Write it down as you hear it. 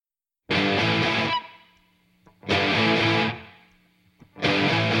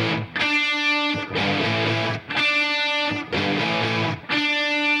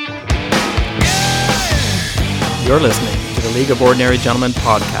You're listening to the League of Ordinary Gentlemen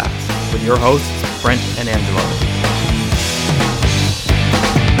podcast with your hosts, Brent and Angelo.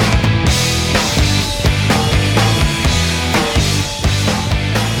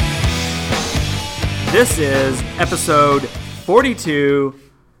 This is episode 42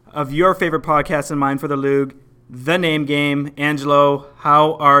 of your favorite podcast and mine for the League, The Name Game. Angelo,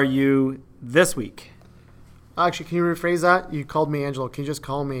 how are you this week? Actually, can you rephrase that? You called me Angelo. Can you just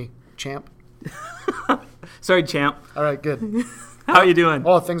call me Champ? Sorry, Champ. All right, good. How are you doing?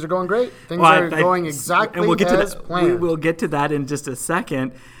 Oh, things are going great. Things are going exactly as planned. We'll get to that in just a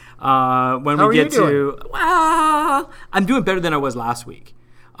second. How are you doing? Well, I'm doing better than I was last week.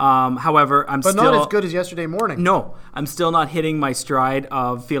 However, But not as good as yesterday morning. No, I'm still not hitting my stride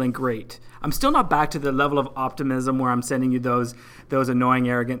of feeling great. I'm still not back to the level of optimism where I'm sending you those annoying,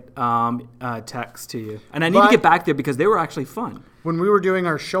 arrogant texts to you. And I need to get back there because they were actually fun. When we were doing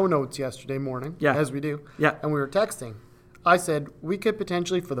our show notes yesterday morning, as we do, and we were texting, I said we could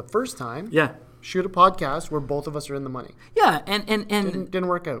potentially, for the first time, shoot a podcast where both of us are in the money. Yeah, and didn't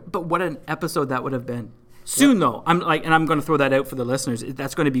work out. But what an episode that would have been. Soon though, I'm going to throw that out for the listeners.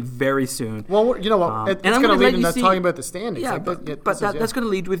 That's going to be very soon. Well, you know what? It's going to lead into talking about the standings. Yeah, that's going to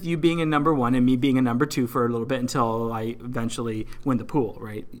lead with you being a number one and me being a number two for a little bit until I eventually win the pool,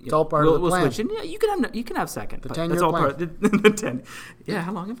 right? It's all part of the plan. We'll switch. And you can have second. The 10-year that's all plan. part of the 10. Yeah,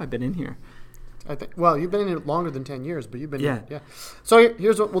 how long have I been in here? I think. Well, you've been in it longer than 10 years, but you've been. Yeah. So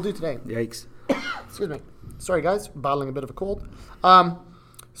here's what we'll do today. Yikes. Excuse me. Sorry, guys. Battling a bit of a cold.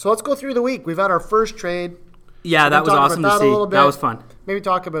 So let's go through the week. We've had our first trade. Yeah, that was awesome to see. That was fun. Maybe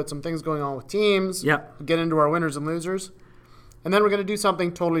talk about some things going on with teams. Yep. Get into our winners and losers. And then we're going to do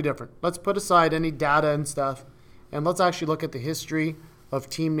something totally different. Let's put aside any data and stuff, and let's actually look at the history of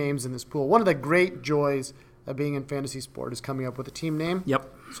team names in this pool. One of the great joys of being in fantasy sport is coming up with a team name.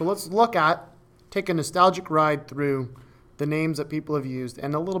 Yep. So let's take a nostalgic ride through the names that people have used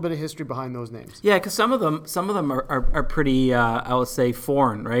and a little bit of history behind those names. Yeah, because some of them are pretty, I would say,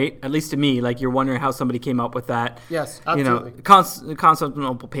 foreign, right? At least to me. Like, you're wondering how somebody came up with that. Yes, absolutely.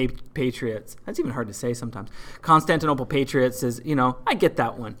 Constantinople Patriots. That's even hard to say sometimes. Constantinople Patriots is, I get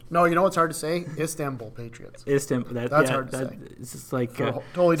that one. No, you know what's hard to say? Istanbul Patriots. That's hard to say. It's just like,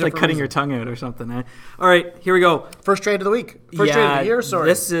 totally it's like cutting your tongue out or something. Eh? All right, here we go. First trade of the week. First trade of the year, sorry.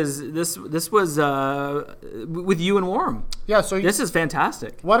 This was with you and Warm. Yeah, so this is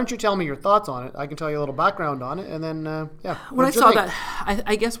fantastic. Why don't you tell me your thoughts on it? I can tell you a little background on it, and then When I saw that,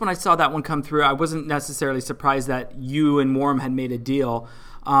 I guess when I saw that one come through, I wasn't necessarily surprised that you and Warm had made a deal,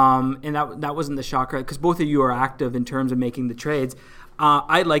 and that wasn't the shocker because both of you are active in terms of making the trades.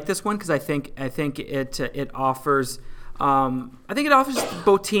 I like this one because I think it offers. I think it offers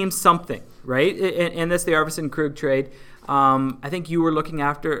both teams something, right? And that's the Arvidsson-Krug trade. I think you were looking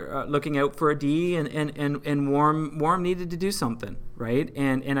out for a D, and Warm needed to do something, right?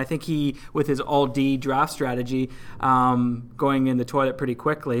 And I think he, with his all D draft strategy, going in the toilet pretty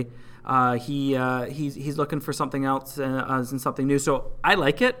quickly, he's looking for something else and something new. So I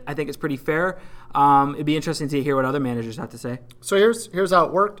like it. I think it's pretty fair. It'd be interesting to hear what other managers have to say. So here's how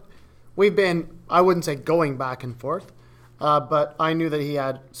it worked. We've been, I wouldn't say going back and forth, but I knew that he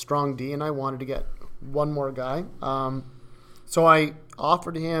had strong D, and I wanted to get one more guy. So I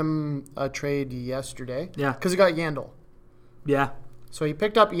offered him a trade yesterday. Yeah. Because he got Yandel. Yeah. So he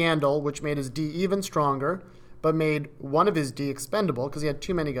picked up Yandel, which made his D even stronger, but made one of his D expendable because he had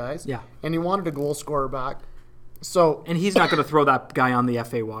too many guys. Yeah. And he wanted a goal scorer back. And he's not going to throw that guy on the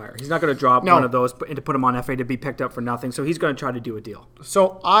FA wire. He's not going to drop one of those and to put him on FA to be picked up for nothing. So he's going to try to do a deal.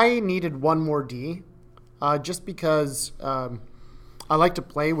 So I needed one more D just because I like to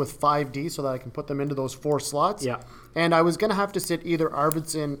play with 5D so that I can put them into those 4 slots. Yeah. And I was going to have to sit either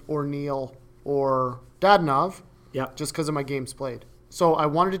Arvidsson or Neil or Dadonov just because of my games played. So I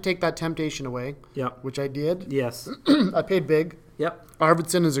wanted to take that temptation away, which I did. Yes. I paid big. Yep.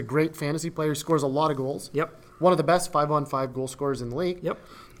 Arvidsson is a great fantasy player. He scores a lot of goals. Yep. One of the best 5-on-5 goal scorers in the league. Yep.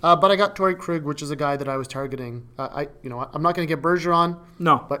 But I got Torrey Krug, which is a guy that I was targeting. I'm not going to get Bergeron.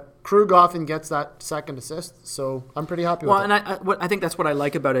 No. But Krug often gets that second assist, so I'm pretty happy with it. Well, and I think that's what I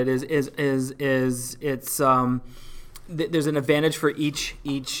like about it is it's there's an advantage for each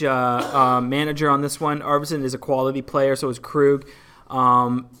manager on this one. Arvidsson is a quality player, so is Krug.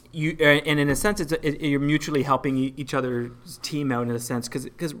 And in a sense, you're mutually helping each other's team out in a sense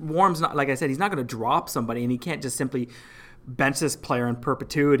because Warm's not, like I said, he's not going to drop somebody, and he can't just simply bench this player in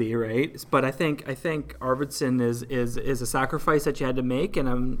perpetuity, right? But I think Arvidsson is a sacrifice that you had to make,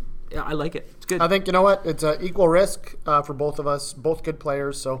 and I like it. It's good. I think, you know what? It's an equal risk for both of us, both good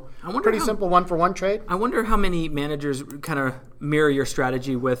players. So pretty simple one-for-one trade. I wonder how many managers kind of mirror your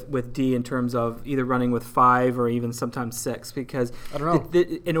strategy with D in terms of either running with 5 or even sometimes 6, because I don't know.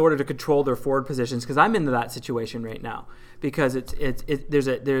 In order to control their forward positions, because I'm into that situation right now. Because there's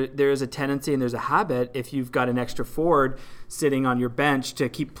a tendency and there's a habit, if you've got an extra forward sitting on your bench, to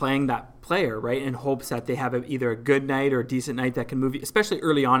keep playing that player, right, in hopes that they have either a good night or a decent night that can move you, especially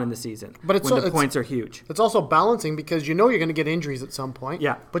early on in the season, when the points are huge. It's also balancing, because you know you're going to get injuries at some point.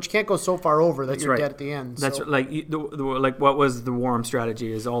 Yeah, but you can't go so far over that you're dead at the end. That's like like what was the Warm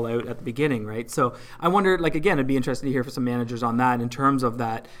strategy is all out at the beginning, right? So I wonder, like, again, it'd be interesting to hear from some managers on that in terms of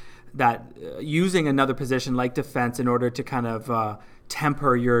that using another position like defense in order to kind of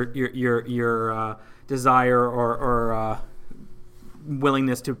temper your desire or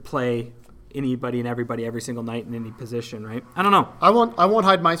willingness to play anybody and everybody every single night in any position, right? I don't know. I won't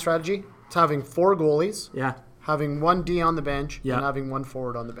hide my strategy. It's having 4 goalies. Yeah. Having 1 D on the bench and having 1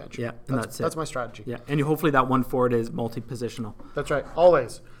 forward on the bench. Yeah, that's it. That's my strategy. Yeah, and hopefully that 1 forward is multi-positional. That's right,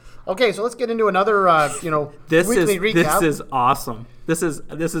 always. Okay, so let's get into another weekly recap. This is awesome. This is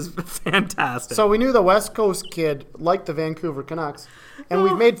fantastic. So we knew the West Coast kid liked the Vancouver Canucks, and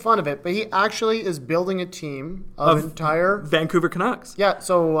we've made fun of it, but he actually is building a team of entire Vancouver Canucks. Yeah,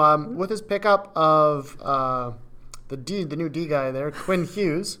 so with his pickup of the new D guy there, Quinn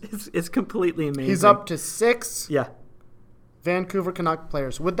Hughes, it's completely amazing. He's up to 6 Yeah. Vancouver Canuck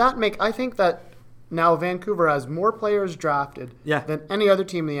players. Would that make, I think that now Vancouver has more players drafted than any other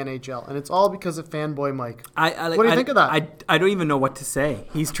team in the NHL, and it's all because of fanboy Mike. What do you think of that? I don't even know what to say.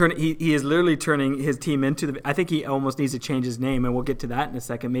 He is literally turning his team into I think he almost needs to change his name, and we'll get to that in a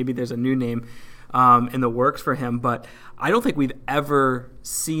second. Maybe there's a new name in the works for him, but I don't think we've ever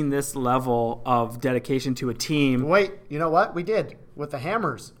seen this level of dedication to a team. Wait, you know what? We did with the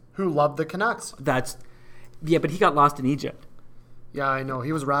Hammers, who loved the Canucks. But he got lost in Egypt. Yeah, I know.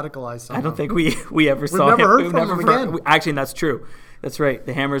 He was radicalized somehow. I don't think we ever saw him. We've never heard from him again. Actually, that's true. That's right.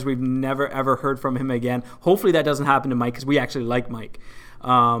 The Hammers, we've never, ever heard from him again. Hopefully that doesn't happen to Mike, because we actually like Mike.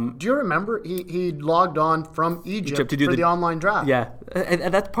 Do you remember he logged on from Egypt to do the online draft? Yeah,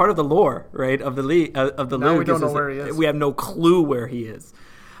 and that's part of the lore, right, of the league. Now we don't know where he is. We have no clue where he is.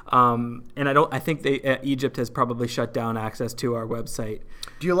 And I think Egypt has probably shut down access to our website.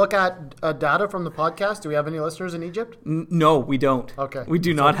 Do you look at data from the podcast? Do we have any listeners in Egypt? No, we don't. Okay. We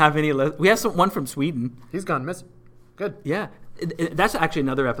do not have any. We have one from Sweden. He's gone missing. Good. Yeah. That's actually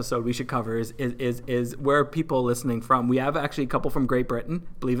another episode we should cover is where are people listening from. We have actually a couple from Great Britain,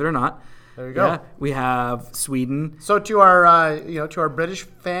 believe it or not. There you go. Yeah, we have Sweden. So to our British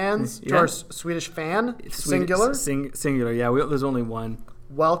fans, to our Swedish fan, singular. Singular. Yeah, there's only one.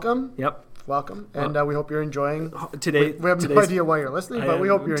 Welcome. Yep. Welcome, and we hope you're enjoying today. We have no idea why you're listening, but we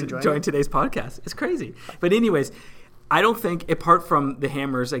hope you're enjoying today's podcast. It's crazy, but anyways, I don't think, apart from the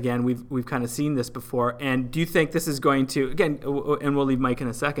Hammers, again, we've kind of seen this before. And do you think this is going to, again, and we'll leave Mike in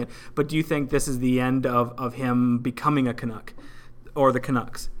a second, but do you think this is the end of him becoming a Canuck or the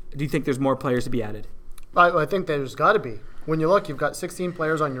Canucks? Do you think there's more players to be added? I think there's got to be. When you look, you've got 16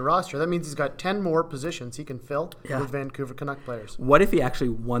 players on your roster. That means he's got 10 more positions he can fill with Vancouver Canuck players. What if he actually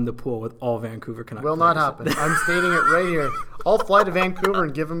won the pool with all Vancouver Canuck players? Will not happen. I'm stating it right here. I'll fly to Vancouver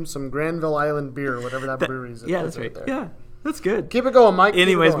and give him some Granville Island beer, whatever that brewery is. Yeah, that's right. There. Yeah, that's good. Keep it going, Mike.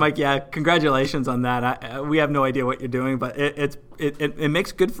 Anyways, Mike, congratulations on that. We have no idea what you're doing, but it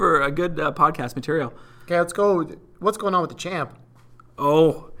makes good for a good podcast material. Okay, let's go. What's going on with the champ?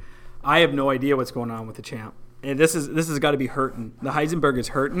 Oh, I have no idea what's going on with the champ. And this has got to be hurting. The Heisenberg is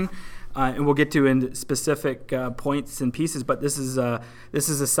hurting, and we'll get to in specific points and pieces. But this is a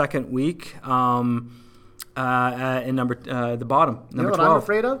second week in the bottom, number 12. You know what I'm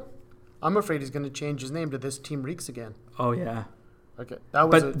afraid of? I'm afraid he's going to change his name to This Team Reeks again. Oh yeah. Okay.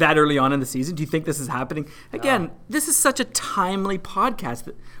 That early on in the season, do you think this is happening? Again, this is such a timely podcast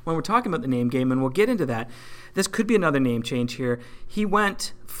that when we're talking about the name game, and we'll get into that. This could be another name change here. He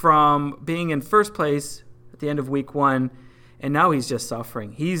went from being in first place at the end of week 1, and now he's just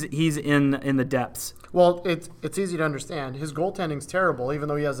suffering. He's in the depths. Well, it's easy to understand. His goaltending's terrible, even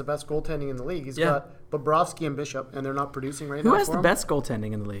though he has the best goaltending in the league. He's got Bobrovsky and Bishop, and they're not producing right now. Who has the best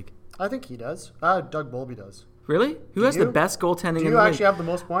goaltending in the league? I think he does. Doug Bowlby does. Really? Who has the best goaltending in the league? Do you actually have the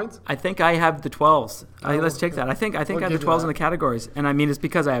most points? I think I have the 12s. Let's take that. I think I have the 12s in the categories. And I mean, it's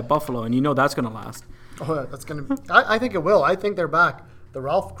because I have Buffalo, and you know that's going to last. Oh, that's going to – I think it will. I think they're back. The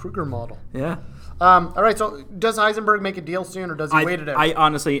Ralph Kruger model. Yeah. All right, so does Heisenberg make a deal soon, or does he wait it out? I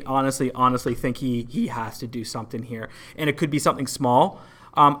honestly think he has to do something here. And it could be something small.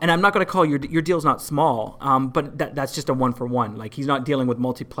 And I'm not going to call your deal's not small, but that's just a 1-for-1. Like, he's not dealing with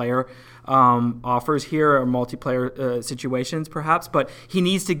multiplayer offers here or multiplayer situations, perhaps, but he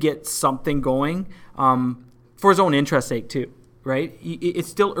needs to get something going for his own interest's sake too, right? It's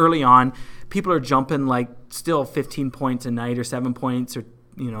still early on. People are jumping like still 15 points a night or 7 points or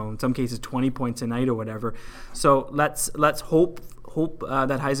in some cases 20 points a night or whatever. So let's hope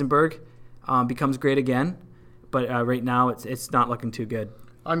that Heisenberg becomes great again. But right now it's not looking too good.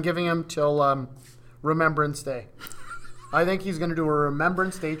 I'm giving him till Remembrance Day. I think he's going to do a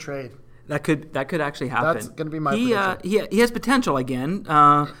Remembrance Day trade. That could actually happen. That's going to be my prediction. He has potential again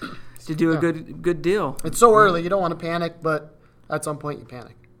to do a good deal. It's so early, you don't want to panic, but at some point you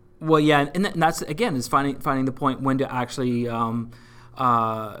panic. Well, yeah, and that's again is finding the point when to actually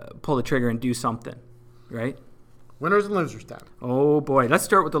pull the trigger and do something, right? Winners and losers time. Oh boy, let's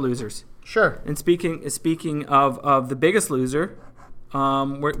start with the losers. Sure. And speaking of the biggest loser,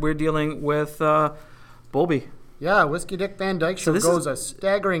 we're dealing with Bowlby. Yeah, Whiskey Dick Van Dyke goes a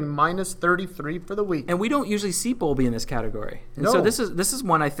staggering minus 33 for the week. And we don't usually see Bowlby in this category. And so this is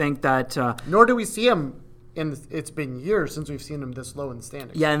one I think that nor do we see him it's been years since we've seen him this low in the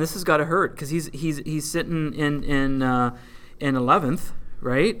standings. Yeah, and this has got to hurt because he's sitting in 11th,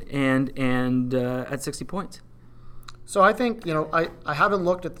 right? And at 60 points. So I think, I haven't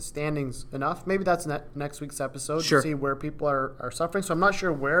looked at the standings enough. Maybe that's next week's episode to see where people are suffering. So I'm not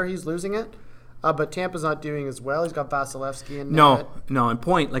sure where he's losing it. But Tampa's not doing as well. He's got Vasilevsky in net. No, and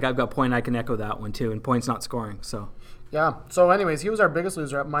Point, like I've got Point, I can echo that one too. And Point's not scoring, so. Yeah. So anyways, he was our biggest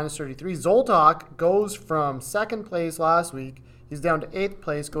loser at minus 33. Zoltok goes from second place last week. He's down to 8th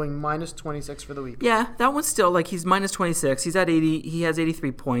place, going minus 26 for the week. Yeah, that one's still, like, he's minus 26. He's at 80. He has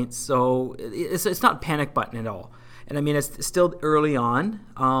 83 points, so it's not panic button at all. And, I mean, it's still early on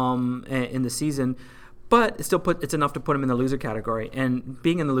in the season, but it's enough to put him in the loser category. And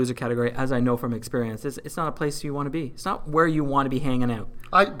being in the loser category, as I know from experience, it's not a place you want to be. It's not where you want to be hanging out.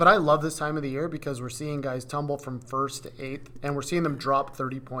 But I love this time of the year because we're seeing guys tumble from 1st to 8th, and we're seeing them drop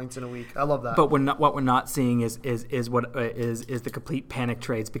 30 points in a week. I love that. But what we're not seeing is the complete panic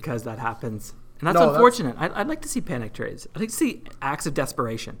trades because that happens. And that's unfortunate. I'd like to see panic trades. I'd like to see acts of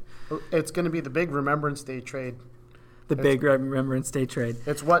desperation. It's going to be the big Remembrance Day trade. Big Remembrance Day trade.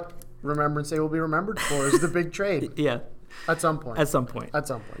 It's what Remembrance Day will be remembered for, is the big trade. Yeah. At some point. It's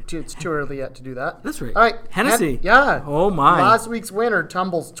Too early yet to do that. That's right. All right. Hennessy. Yeah. Oh, my. Last week's winner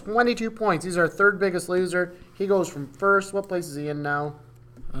tumbles 22 points. He's our third biggest loser. He goes from first. What place is he in now?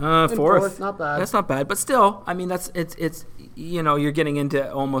 Fourth. Not bad. That's not bad. But still, I mean, it's you're getting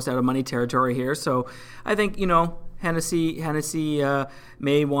into almost out of money territory here. So I think, Hennessy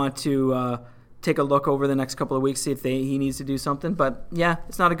may want to take a look over the next couple of weeks, see if he needs to do something. But, yeah,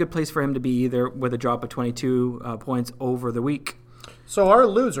 it's not a good place for him to be either with a drop of 22 points over the week. So our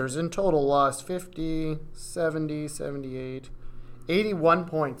losers in total lost 50, 70, 78, 81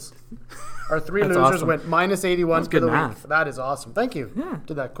 points. Our three losers awesome. Went minus 81 for the week. That is awesome. Thank you. Yeah.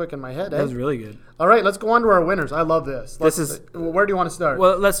 Did that quick in my head. That was really good. All right, let's go on to our winners. I love this. Where do you want to start?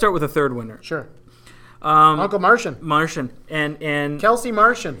 Well, let's start with the third winner. Sure. Uncle Martian. And Kelsey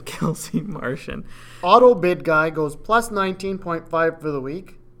Martian. Auto bid guy goes plus 19.5 for the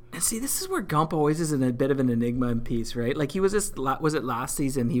week. And see, this is where Gump always is in a bit of an enigma in piece, right? Like was it last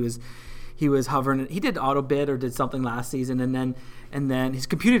season? He was hovering. He did auto bid or did something last season, and then his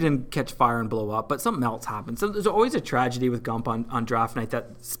computer didn't catch fire and blow up, but something else happened. So there's always a tragedy with Gump on draft night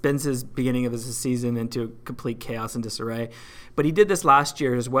that spins his beginning of his season into complete chaos and disarray. But he did this last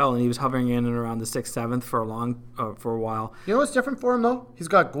year as well, and he was hovering in and around the 6th, 7th for a while. You know what's different for him, though? He's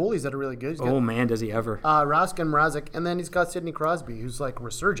got goalies that are really good. Man, does he ever. Raskin Mrazek, and then he's got Sidney Crosby, who's like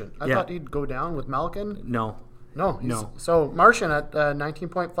resurgent. I thought he'd go down with Malkin. No. So Martian at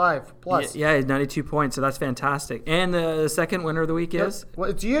 19.5 plus. Yeah, 92 points, so that's fantastic. And the second winner of the week is? Well,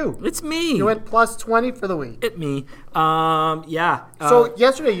 it's you. It's me. You went plus 20 for the week. It's me. Yeah. So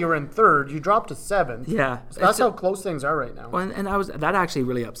yesterday you were in third. You dropped to 7th. Yeah. So that's how close things are right now. Well, and that actually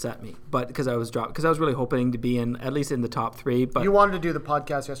really upset me, but because I was really hoping to be at least in the top 3. But you wanted to do the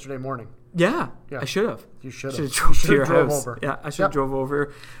podcast yesterday morning. Yeah. I should have. You should have. Drove to your house. Over. Yeah, I should have drove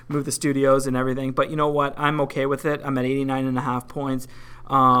over, moved the studios and everything. But you know what? I'm okay with it. I'm at 89.5 points.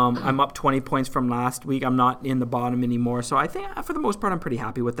 I'm up 20 points from last week. I'm not in the bottom anymore. So I think for the most part, I'm pretty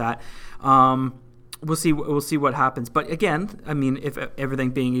happy with that. We'll see what happens. But again, I mean, if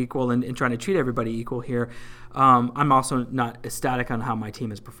everything being equal and trying to treat everybody equal here, I'm also not ecstatic on how my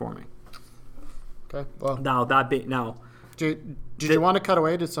team is performing. Okay. Well, Did you want to cut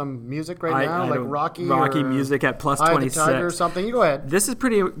away to some music right now, like Rocky music at plus 26 or something? You go ahead. This is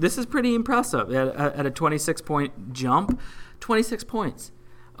pretty impressive at a 26 point jump. 26 points.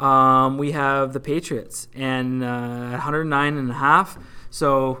 We have the Patriots and 109.5.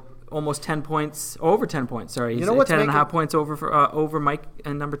 So almost 10 points, over 10 points. Sorry, he's 10.5 points over Mike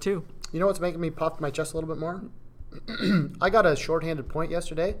and number 2. You know what's making me puff my chest a little bit more? I got a shorthanded point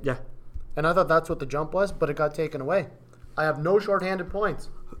yesterday. Yeah. And I thought that's what the jump was, but it got taken away. I have no shorthanded points.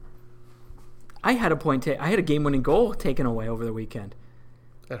 I had a game-winning goal taken away over the weekend.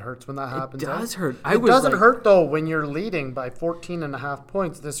 It hurts when that happens. It does hurt. It doesn't hurt, though, when you're leading by 14.5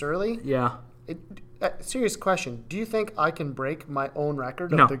 points this early. Yeah. Serious question. Do you think I can break my own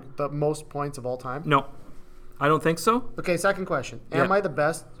record No. of the most points of all time? No. I don't think so. Okay, second question. Am I the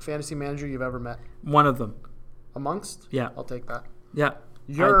best fantasy manager you've ever met? One of them. Amongst? Yeah. I'll take that. Yeah.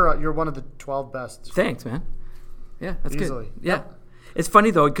 You're one of the 12 best. Thanks, man. Yeah, that's Easily. good. Yeah. Yep. It's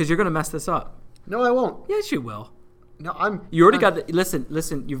funny, though, because you're going to mess this up. No, I won't. Yes, you will. No, You already got the...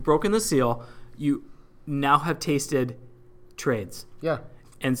 Listen. You've broken the seal. You now have tasted trades. Yeah.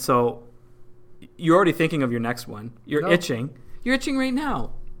 And so you're already thinking of your next one. You're itching. You're itching right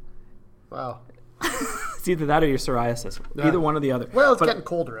now. Wow. It's either that or your psoriasis. Yeah. Either one or the other. Well, it's getting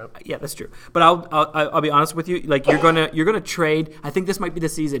colder out. Yeah, that's true. But I'll be honest with you. Like you're gonna trade. I think this might be the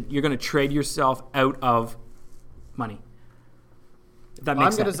season. You're gonna trade yourself out of money. If that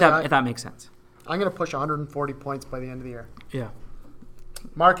makes sense. If that makes sense. I'm gonna push 140 points by the end of the year. Yeah.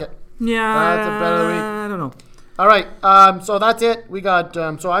 Mark it. Yeah. That's a better week. I don't know. All right. So that's it. We got.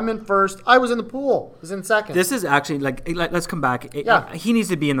 So I'm in first. I was in the pool. I was in second. This is actually let's come back. Yeah. He needs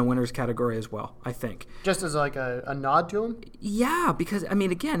to be in the winners category as well, I think. Just as like a nod to him. Yeah, because I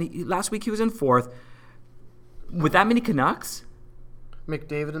mean, again, last week he was in fourth. With that many Canucks.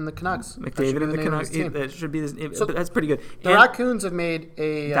 McDavid and the Canucks. McDavid and the Canucks. That should be his name. So but that's pretty good. The Raccoons have made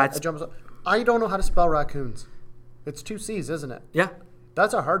a jump. I don't know how to spell raccoons. It's 2 C's, isn't it? Yeah.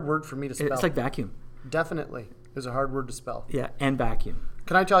 That's a hard word for me to spell. It's like vacuum. Definitely is a hard word to spell. Yeah, and vacuum.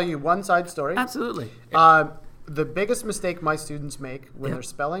 Can I tell you one side story? Absolutely. The biggest mistake my students make when they're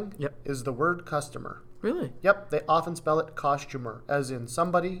spelling is the word customer. Really? Yep. They often spell it costumer, as in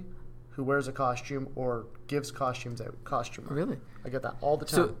somebody who wears a costume or gives costumes out. Costumer. Really? I get that all the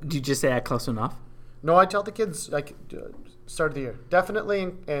time. So, do you just say close enough? No, I tell the kids, like, start of the year.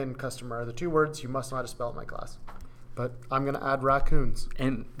 Definitely and customer are the 2 words you must know how to spell in my class. But I'm going to add raccoons.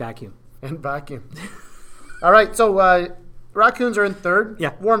 And vacuum. And vacuum. All right, so Raccoons are in third.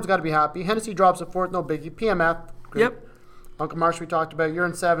 Yeah. Warren's got to be happy. Hennessy drops at fourth, no biggie. PMF, great. Yep. Uncle Marsh, we talked about. You're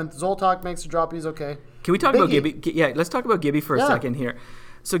in seventh. Zoltak makes a drop. He's okay. Can we talk about Gibby? Yeah, let's talk about Gibby for a second here.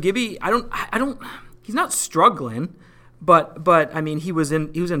 So Gibby, I don't. He's not struggling, but I mean, he was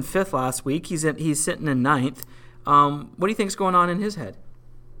in fifth last week. He's sitting in ninth. What do you think's going on in his head?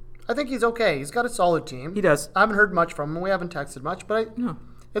 I think he's okay. He's got a solid team. He does. I haven't heard much from him. We haven't texted much, but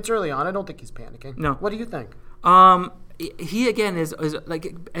it's early on. I don't think he's panicking. No. What do you think? He again is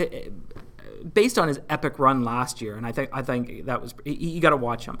like based on his epic run last year, and I think that was you got to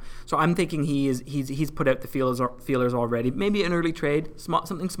watch him. So I'm thinking he's put out the feelers already. Maybe an early trade,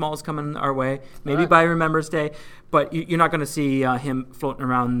 something small is coming our way. Maybe by Remembrance Day, but you're not going to see him floating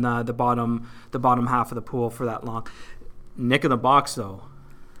around the bottom half of the pool for that long. Nick in the box though.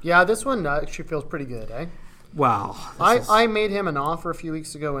 Yeah, this one actually feels pretty good, eh? Wow. I made him an offer a few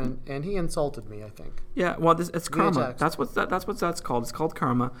weeks ago, and he insulted me, I think. Yeah, well, it's karma. That's what that's called. It's called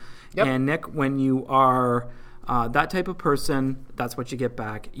karma. Yep. And Nick, when you are that type of person, that's what you get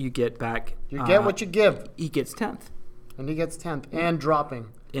back. You get back. You get what you give. He gets 10th. And he gets 10th and dropping.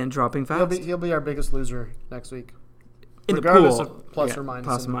 And dropping fast. He'll be our biggest loser next week. In regardless the pool. Of plus or minus.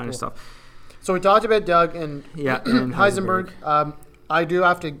 Plus or minus stuff. So we talked about Doug and and Heisenberg. I do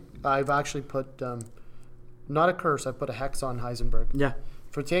have to. I've actually put not a curse. I put a hex on Heisenberg. Yeah.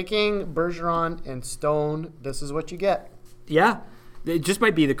 For taking Bergeron and Stone, this is what you get. Yeah. It just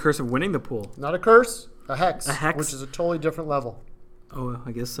might be the curse of winning the pool. Not a curse, a hex. A hex. Which is a totally different level. Oh,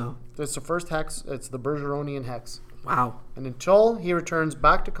 I guess so. It's the first hex. It's the Bergeronian hex. Wow. And until he returns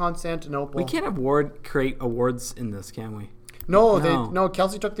back to Constantinople. We can't create awards in this, can we? No.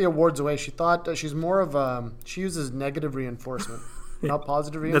 Kelsey took the awards away. She thought she's more of she uses negative reinforcement. Not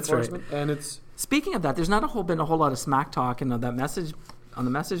positive reinforcement. That's right. And it's speaking of that, there's not been a whole lot of smack talk and that message on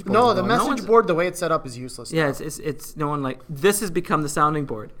the message board. No, the message board, the way it's set up is useless. Yeah, it's no one like this has become the sounding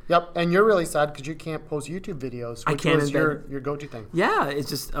board. Yep, and you're really sad because you can't post YouTube videos. Which was your go-to thing. Yeah, it's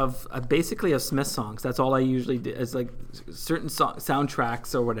just basically of Smith songs. That's all I usually do. It's like certain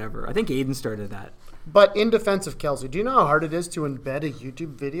soundtracks or whatever. I think Aiden started that. But in defense of Kelsey, do you know how hard it is to embed a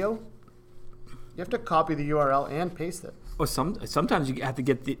YouTube video? You have to copy the URL and paste it. Oh, sometimes you have to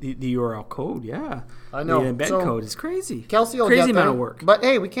get the URL code. Yeah, I know. The embed code is crazy. Kelsey will crazy get amount there, of work. But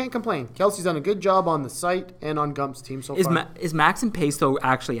hey, we can't complain. Kelsey's done a good job on the site and on Gump's team so far. Is max and pace though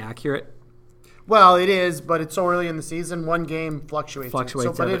actually accurate? Well, it is, but it's so early in the season. One game fluctuates.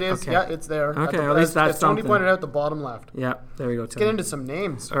 But it is. Okay. Yeah, it's there. Okay, at least that's something. Tony pointed out, the bottom left. Yeah, there we go. Let's get into some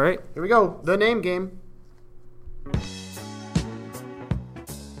names. All right, here we go. The name game.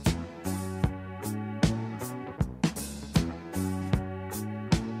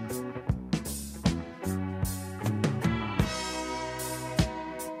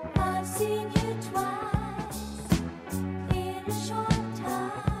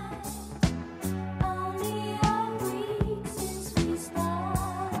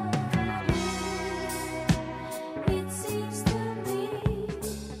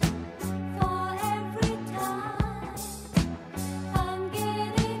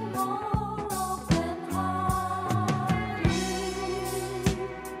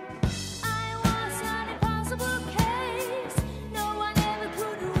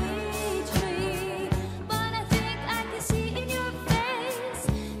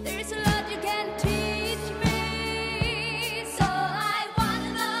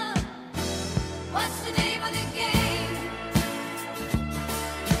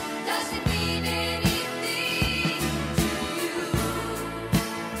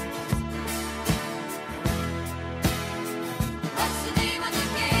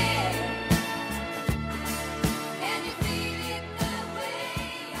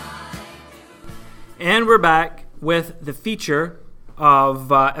 And we're back with the feature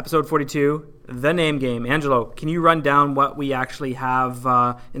of episode 42, the name game. Angelo, can you run down what we actually have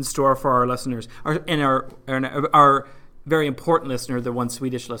in store for our listeners, our very important listener, the one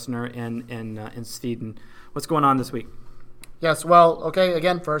Swedish listener in Sweden? What's going on this week? Yes, well, okay,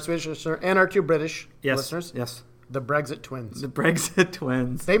 again, for our Swedish listener and our two British listeners. Yes. The Brexit twins. The Brexit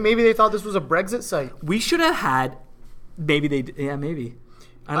twins. Maybe they thought this was a Brexit site. We should have had, maybe.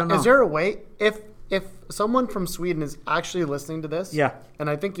 I don't know. Is there a way, if someone from Sweden is actually listening to this, and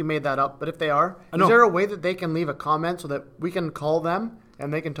I think you made that up, but if they are, is there a way that they can leave a comment so that we can call them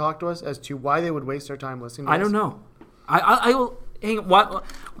and they can talk to us as to why they would waste their time listening to us? I don't know. I will hang on. What?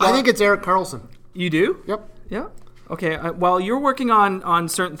 I think it's Eric Carlson. You do? Yep. Yeah. Okay. While you're working on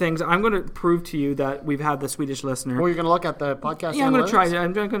certain things, I'm going to prove to you that we've had the Swedish listener. Well, you're going to look at the podcast. Yeah, I'm going to try.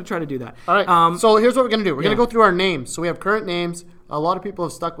 I'm going to try to do that. All right. So here's what we're going to do. We're going to go through our names. So we have current names. A lot of people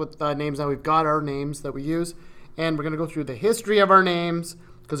have stuck with names that we've got, our names that we use. And we're going to go through the history of our names,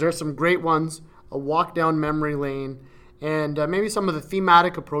 because there's some great ones, a walk down memory lane, and maybe some of the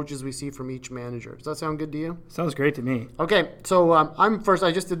thematic approaches we see from each manager. Does that sound good to you? Sounds great to me. Okay, so I'm first.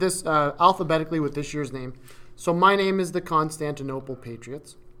 I just did this alphabetically with this year's name. So my name is the Constantinople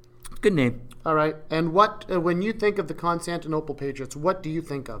Patriots. Good name. All right. And what when you think of the Constantinople Patriots, what do you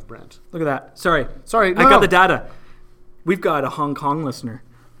think of, Brent? Look at that. Sorry. I got the data. We've got a Hong Kong listener.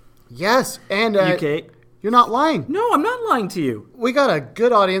 Yes, and UK. You're not lying. No, I'm not lying to you. We got a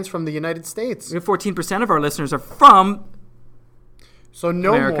good audience from the United States. We have 14% of our listeners are from So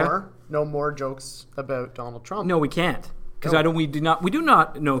America. no more jokes about Donald Trump. No, we can't, because we do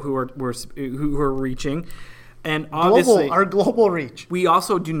not know who are reaching, and obviously our global reach. We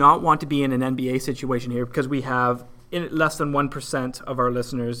also do not want to be in an NBA situation here, because we have less than 1% of our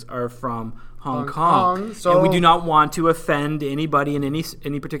listeners are from Hong Kong. And we do not want to offend anybody in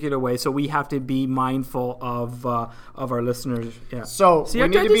any particular way, so we have to be mindful of our listeners. Yeah. So we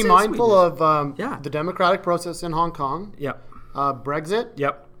need to be mindful of the democratic process in Hong Kong. Yep. Brexit.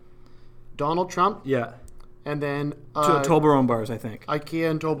 Yep. Donald Trump. Yeah. And then Toblerone bars, I think. IKEA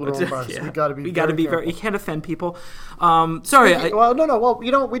and Toblerone bars. Yeah. We got to be very. You can't offend people. Sorry.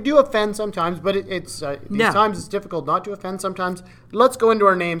 Well, we do offend sometimes, but it's these times it's difficult not to offend sometimes. Let's go into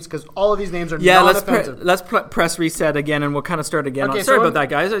our names, because all of these names are not offensive. Let's press reset again, and we'll kind of start again. Okay, sorry about that,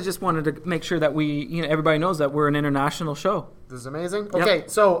 guys. I just wanted to make sure that everybody knows that we're an international show. This is amazing. Okay,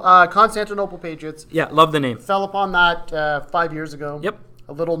 so Constantinople Patriots. Yeah, love the name. Fell upon that 5 years ago. Yep.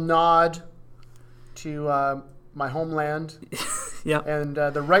 A little nod to my homeland. Yeah. And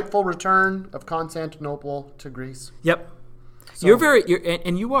the rightful return of Constantinople to Greece. Yep. So, you're very,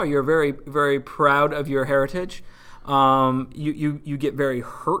 very proud of your heritage. You get very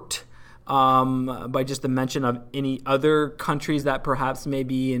hurt by just the mention of any other countries that perhaps may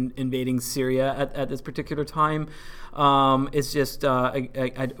be invading Syria at this particular time. It's just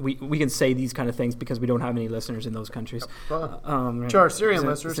we can say these kind of things because we don't have any listeners in those countries. To our Syrian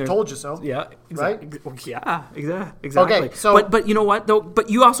listeners, told you so. Yeah, right? Yeah, exactly. Okay, so but you know what though? But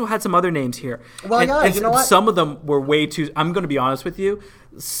you also had some other names here. Well, you know what? Some of them were way too. I'm going to be honest with you.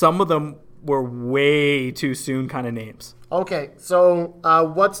 Some of them were way too soon kind of names. Okay, so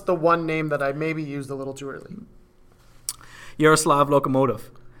what's the one name that I maybe used a little too early? Yaroslav Lokomotiv.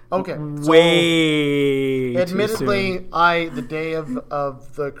 Okay. Way So, too admittedly, soon. the day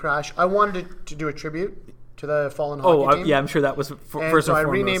of the crash, I wanted to do a tribute to the fallen hockey team. Yeah, I'm sure that was And first so and I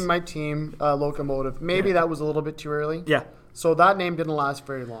foremost. renamed my team Locomotive. Maybe that was a little bit too early. Yeah. So that name didn't last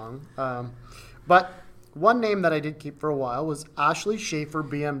very long. But one name that I did keep for a while was Ashley Schaefer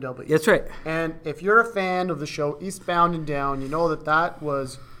BMW. That's right. And if you're a fan of the show Eastbound and Down, you know that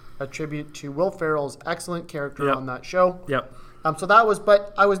was a tribute to Will Ferrell's excellent character Yep. on that show. Yep. So that was,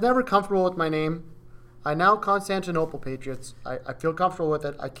 but I was never comfortable with my name. I now Constantinople Patriots. I feel comfortable with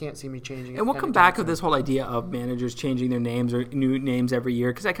it. I can't see me changing it. And we'll come anytime back soon. to this whole idea of managers changing their names or new names every year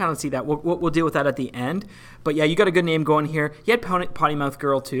because I kind of see that. We'll deal with that at the end. But yeah, you got a good name going here. You had Potty Mouth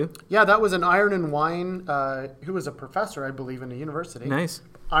Girl too. Yeah, that was an Iron and Wine, who was a professor, I believe, in a university. Nice.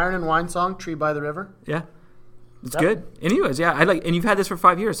 Iron and Wine song, Tree by the River. Yeah, it's Yep. good. Anyways, yeah, and you've had this for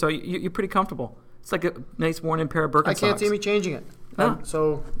 5 years, so you're pretty comfortable. It's like a nice worn-in pair of Birkenstocks. I can't see me changing it. No.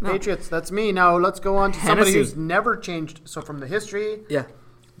 So, No. Patriots, that's me. Now, let's go on to somebody Hennessy. who's never changed. So, from the history, Yeah.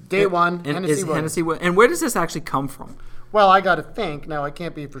 day one, And Hennessy is Williams. Hennessy Williams. And where does this actually come from? Well, I got to think. Now, I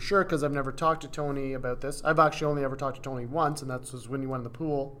can't be for sure because I've never talked to Tony about this. I've actually only ever talked to Tony once, and that was when he won in the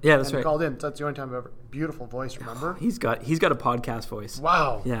pool. Yeah, that's and he right. called in. So that's the only time I've ever. Beautiful voice, remember? He's got a podcast voice.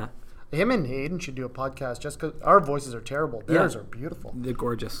 Wow. Yeah, Him and Hayden should do a podcast just because our voices are terrible. Theirs are beautiful. they're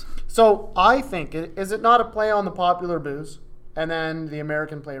gorgeous. So I think, is it not a play on the popular booze? And then the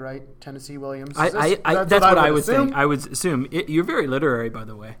American playwright, Tennessee Williams. That's what I would assume. think. I would assume. You're very literary, by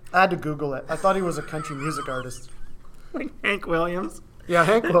the way. I had to Google it. I thought he was a country music artist. Like Hank Williams. Yeah,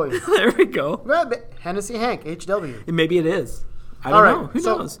 Hank Williams. There we go. Well, but Hennessy Hank, HW. Maybe it is. I All don't right. know. Who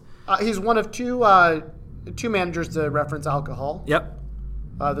so, knows? He's one of two managers to reference alcohol. Yep.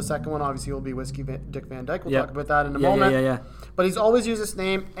 The second one, obviously, will be Dick Van Dyke. We'll Yep. talk about that in a Yeah, moment. yeah. But he's always used this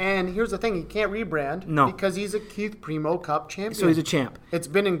name, and here's the thing: he can't rebrand because he's a Keith Primo Cup champion. So he's a champ. It's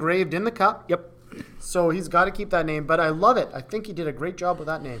been engraved in the cup. Yep. So he's got to keep that name. But I love it. I think he did a great job with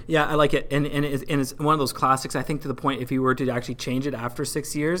that name. Yeah, I like it, and it's one of those classics. I think to the point, if he were to actually change it after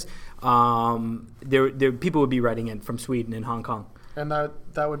 6 years, there people would be writing in from Sweden and Hong Kong. And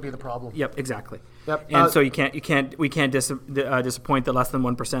that would be the problem. Yep, exactly. Yep. And so we can't disappoint the less than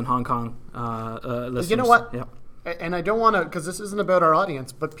 1% Hong Kong listeners. You know what? Yep. And I don't want to, because this isn't about our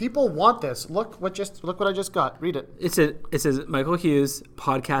audience, but people want this. Look what I just got. Read it. It says Michael Hughes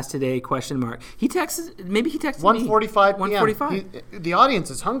podcast today ? He texted me. 1:45 p.m. 1:45. The audience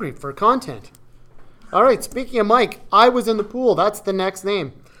is hungry for content. All right. Speaking of Mike, I was in the pool. That's the next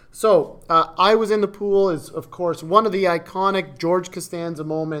name. So I was in the pool is of course one of the iconic George Costanza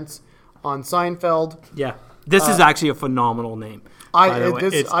moments on Seinfeld. Yeah. This is actually a phenomenal name. I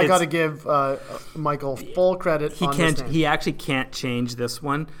got to give Michael full credit. He on can't. this name. He actually can't change this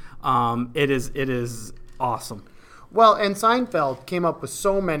one. It is awesome. Well, and Seinfeld came up with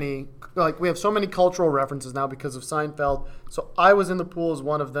so many. Like we have so many cultural references now because of Seinfeld. So I was in the pool as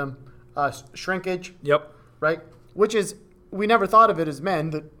one of them. Shrinkage. Yep. Right. Which is we never thought of it as men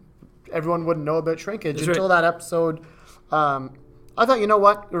that everyone wouldn't know about shrinkage That's until right. that episode. I thought, you know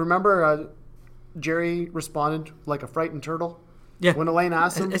what? Remember Jerry responded like a frightened turtle? Yeah. When Elaine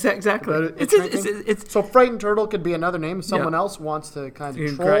asked him. Exactly. About it It's shrinking. So frightened turtle could be another name. If someone else wants to kind You of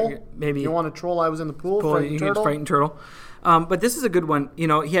can troll. crack- maybe- You want to troll? I was in the pool. Frightened you turtle. Frightened turtle. But this is a good one. You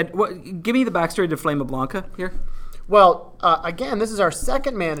know, he had. Give me the backstory to Flama Blanca here. Well, again, this is our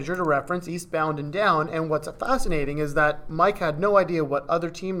second manager to reference Eastbound and Down. And what's fascinating is that Mike had no idea what other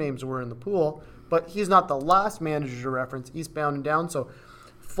team names were in the pool, but he's not the last manager to reference Eastbound and Down. So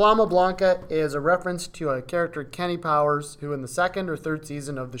Flama Blanca is a reference to a character, Kenny Powers, who in the second or third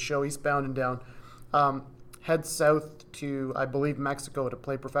season of the show Eastbound and Down heads south to, I believe, Mexico to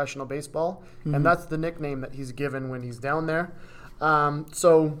play professional baseball. Mm-hmm. And that's the nickname that he's given when he's down there.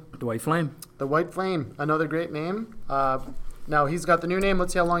 So The White Flame. The White Flame, another great name. Now he's got the new name.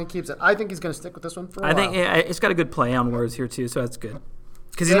 Let's see how long he keeps it. I think he's going to stick with this one for a while. I think it's got a good play on words here too, so that's good.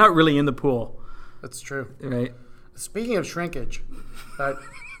 Because he's not really in the pool, That's true. right? Speaking of shrinkage,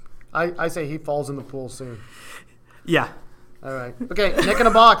 I say he falls in the pool soon. Yeah. All right. Okay, Nick in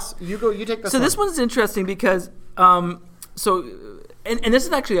a box. You go. You take this. So one. this one's interesting because and this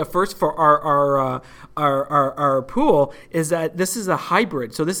is actually a first for our pool is that this is a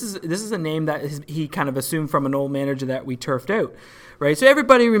hybrid. So this is a name that he kind of assumed from an old manager that we turfed out, right? So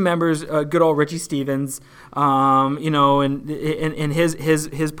everybody remembers good old Richie Stevens, you know, and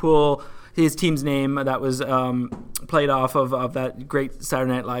his pool, his team's name that was played off of that great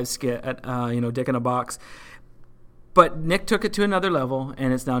Saturday Night Live skit at Dick in a Box. But Nick took it to another level,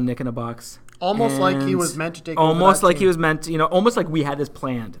 and it's now Nick in a Box. Almost like he was meant to take over almost that like team. he was meant to, almost like we had this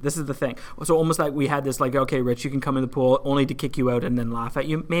planned. This is the thing. So almost like we had this, like, okay, Rich, you can come in the pool only to kick you out and then laugh at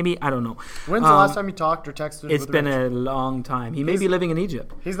you. Maybe, I don't know. When's the last time you talked or texted? It's with been Rich? a long time. He may be living in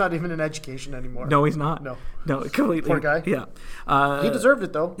Egypt. He's not even in education anymore. No, he's not. No, completely. Poor guy. Yeah, he deserved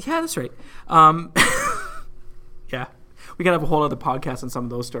it though. Yeah, that's right. Yeah. We gotta have a whole other podcast on some of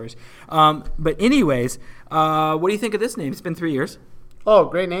those stories. But anyways, what do you think of this name? It's been 3 years. Oh,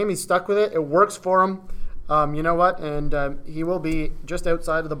 great name. He's stuck with it. It works for him. You know what? And he will be just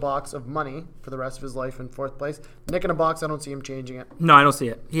outside of the box of money for the rest of his life in 4th place. Nick in a box, I don't see him changing it. No, I don't see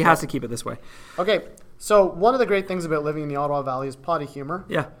it. He has to keep it this way. Okay, so one of the great things about living in the Ottawa Valley is potty humor.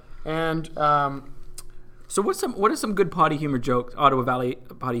 Yeah. And so what are some good potty humor jokes, Ottawa Valley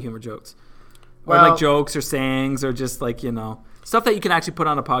potty humor jokes? Or well, like jokes or sayings or just like, stuff that you can actually put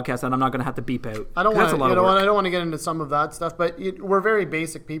on a podcast that I'm not going to have to beep out. I don't want to. You know what? I don't want to get into some of that stuff, but we're very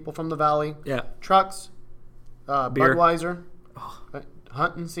basic people from the valley. Yeah. Trucks, Beer. Budweiser,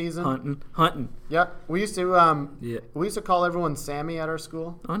 hunting season. Hunting. Yeah, we used to. We used to call everyone Sammy at our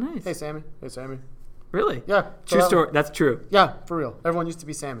school. Oh, nice. Hey, Sammy. Hey, Sammy. Really? Yeah. True story. That's true. Yeah, for real. Everyone used to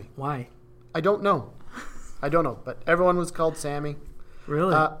be Sammy. Why? I don't know. But everyone was called Sammy.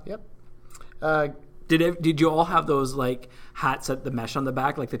 Really? Yep. Did you all have those like hats at the mesh on the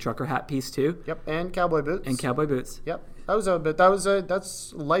back, like the trucker hat piece too? Yep, and cowboy boots. Yep,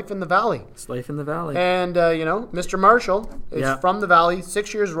 that's life in the valley. It's life in the valley. And Mr. Marshall is from the valley,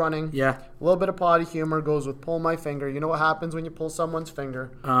 6 years running. Yeah. A little bit of potty humor goes with pull my finger. You know what happens when you pull someone's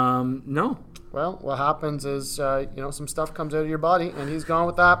finger? No. Well, what happens is some stuff comes out of your body, and he's gone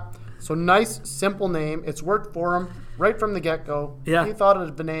with that. So nice, simple name. It's worked for him right from the get-go. Yeah. He thought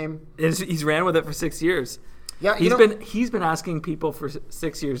of the name. He's ran with it for 6 years. Yeah, he's been asking people for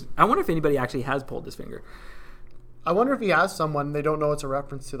 6 years. I wonder if anybody actually has pulled his finger. I wonder if he has someone they don't know it's a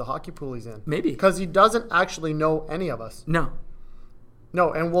reference to the hockey pool he's in. Maybe. Because he doesn't actually know any of us.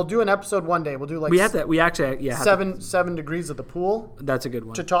 No, and we'll do an episode one day. We'll do like seven degrees of the pool. That's a good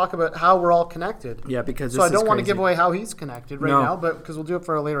one. To talk about how we're all connected. Yeah, because I don't want to give away how he's connected now, but because we'll do it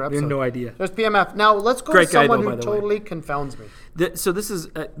for a later episode. You have no idea. There's PMF. Now let's go to someone who totally confounds me. So this is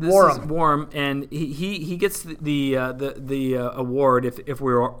Warm, and he gets the award if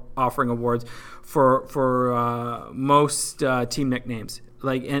we're offering awards for most team nicknames.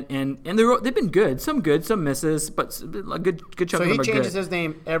 Like and they've been good, some misses, but a good chunk so of them are good. So he changes his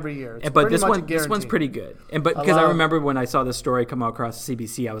name every year. It's but this one's pretty good. Because I remember when I saw this story come out across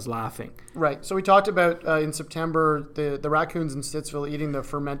CBC, I was laughing. Right. So we talked about in September the raccoons in Stittsville eating the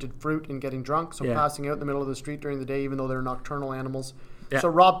fermented fruit and getting drunk, passing out in the middle of the street during the day, even though they're nocturnal animals. Yeah. So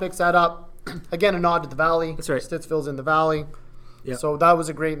Rob picks that up. Again, a nod to the valley. That's right. Stittsville's in the valley. Yep. So that was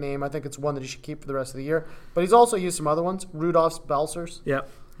a great name. I think it's one that he should keep for the rest of the year. But he's also used some other ones. Rudolph's Balsers. Yep.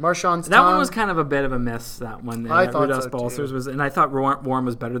 Marchand's That one was kind of a bit of a miss, that one. I thought Rudolph's Balsers was, and I thought Warm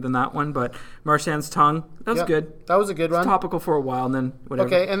was better than that one, but Marchand's tongue, that was good. That was a good one. Topical for a while, and then whatever.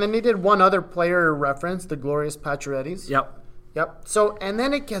 Okay, and then he did one other player reference, the Glorious Pacioretty's. Yep. So, and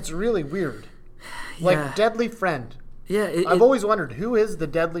then it gets really weird. Like Deadly Friend. Yeah. I've always wondered, who is the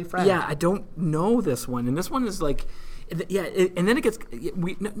Deadly Friend? Yeah, I don't know this one. And this one is like, and then it gets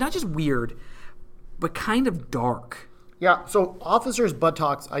not just weird, but kind of dark. Yeah, so Officer's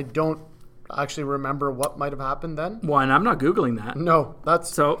Buttocks, I don't actually remember what might have happened then. Well, and I'm not Googling that. No,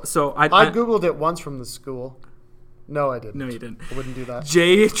 that's... So I Googled it once from the school. No, I didn't. No, you didn't. I wouldn't do that.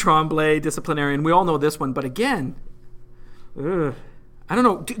 Jay Tremblay, disciplinarian. We all know this one, but again, I don't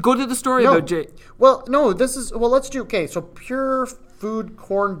know. Go to the story about Jay. Well, no, let's do... Okay, so Pure Food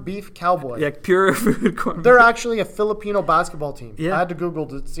Corned Beef Cowboy. Yeah, Pure Food Corned They're actually a Filipino basketball team. Yeah. I had to Google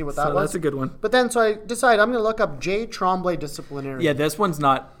to see what that was. That's a good one. But then, so I decided I'm going to look up Jay Tremblay disciplinarian. Yeah, this one's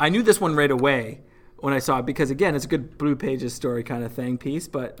not... I knew this one right away when I saw it because, again, it's a good Blue Pages story kind of thing piece.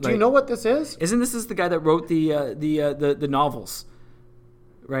 But do you know what this is? Isn't this the guy that wrote the novels?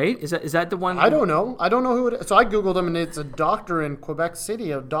 Right? Is that the one? I don't know. I don't know who it is. So I Googled him, and it's a doctor in Quebec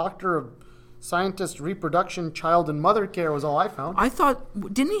City, a doctor of scientist, reproduction, child, and mother care was all I found. I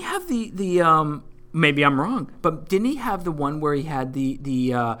thought, didn't he have the maybe I'm wrong, but didn't he have the one where he had the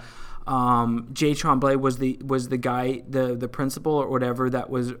Jay Tremblay was the guy, the principal or whatever that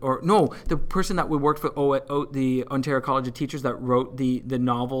was, or no, the person that we worked for the Ontario College of Teachers that wrote the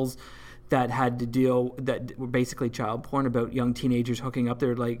novels that had to deal, that were basically child porn about young teenagers hooking up.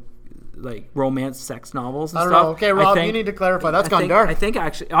 They're like romance sex novels and stuff. I don't know. Okay, Rob, you need to clarify. That's gone dark. I think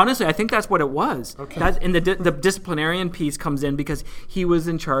actually, honestly, I think that's what it was. Okay. And the disciplinarian piece comes in because he was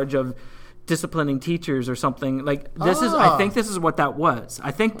in charge of disciplining teachers or something. Like this is, I think this is what that was.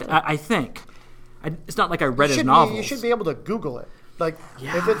 I think. It's not like I read his novels. You should be able to Google it. Like,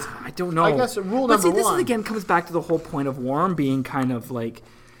 Yeah, if it's, I don't know. I guess rule but number see, this one. is, again, comes back to the whole point of Warren being kind of like,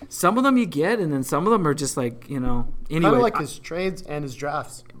 some of them you get, and then some of them are just like, anyway. Kind of like his trades and his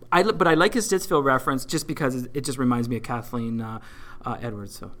drafts. But I like his Stittsville reference just because it just reminds me of Kathleen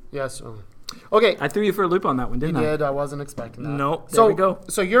Edwards. So Yes. Okay. I threw you for a loop on that one, didn't I? You did. I wasn't expecting that. Nope. There we go.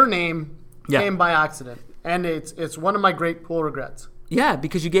 So your name came by accident, and it's one of my great pool regrets. Yeah,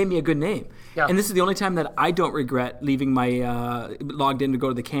 because you gave me a good name. Yeah. And this is the only time that I don't regret leaving my logged in to go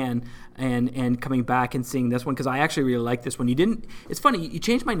to the can and coming back and seeing this one, because I actually really like this one. You didn't. It's funny. You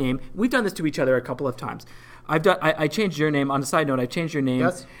changed my name. We've done this to each other a couple of times. I changed your name. On a side note, I changed your name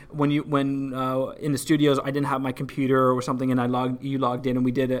when in the studios I didn't have my computer or something, and you logged in, and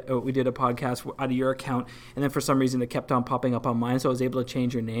we did a podcast out of your account, and then for some reason it kept on popping up on mine, so I was able to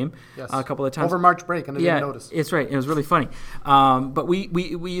change your name a couple of times over March break, and I didn't notice. It's right. It was really funny. But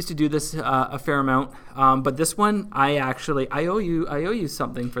we used to do this a fair amount. But this one, I owe you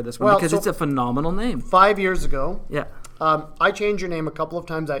something for this one, because it's a phenomenal name. 5 years ago. Yeah. I changed your name a couple of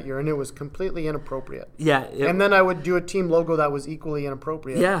times that year, and it was completely inappropriate. Yeah. And then I would do a team logo that was equally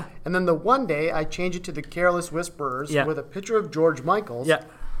inappropriate. Yeah. And then the one day, I changed it to the Careless Whisperers with a picture of George Michaels. Yeah.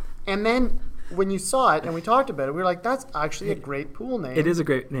 And then when you saw it and we talked about it, we were like, that's actually a great pool name. It is a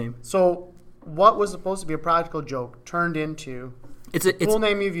great name. So what was supposed to be a practical joke turned into it's a pool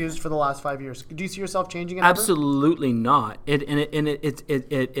name you've used for the last 5 years. Do you see yourself changing it? Absolutely not.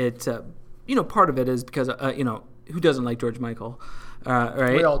 Part of it is because who doesn't like George Michael,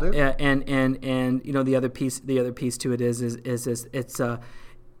 right? We all do. And the other piece to it is it's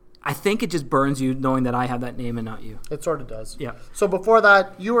I think it just burns you knowing that I have that name and not you. It sort of does. Yeah. So before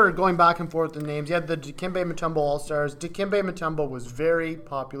that, you were going back and forth with names. You had the Dikembe Mutombo All-Stars. Dikembe Mutombo was very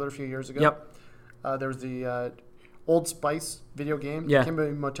popular a few years ago. Yep. There was the Old Spice video game. Yeah.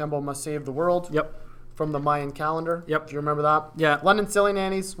 Dikembe Mutombo Must Save the World. Yep. From the Mayan calendar. Yep. Do you remember that? Yeah. London Silly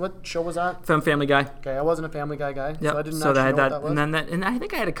Nannies. What show was that? From Family Guy. Okay, I wasn't a Family Guy guy, Yep. so I didn't actually know what that was. And I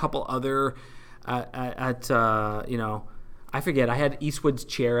think I had a couple other I forget. I had Eastwood's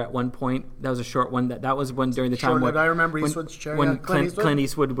Chair at one point. That was a short one. That was one during the time when I remember Eastwood's Chair. When Clint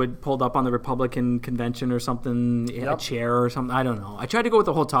Eastwood would pulled up on the Republican convention or something, a chair or something. I don't know. I tried to go with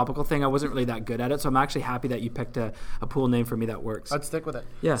the whole topical thing. I wasn't really that good at it, so I'm actually happy that you picked a pool name for me that works. I'd stick with it.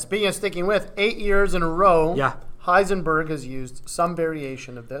 Yeah. Speaking of sticking with, 8 years in a row, yeah. Heisenberg has used some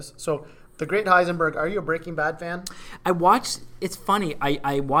variation of this. So, the great Heisenberg, are you a Breaking Bad fan? It's funny.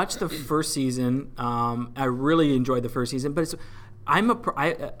 I watched the first season. I really enjoyed the first season, but I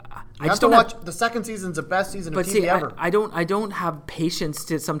just don't watch the second season's the best season of TV ever. I don't have patience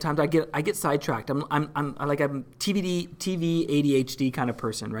to sometimes I get sidetracked. I'm TV ADHD kind of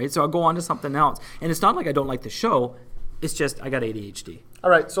person, right? So I'll go on to something else. And it's not like I don't like the show. It's just I got ADHD.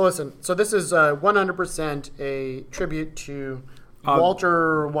 All right, so listen. So this is 100% a tribute to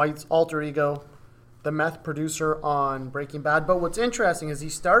Walter White's alter ego, the meth producer on Breaking Bad. But what's interesting is he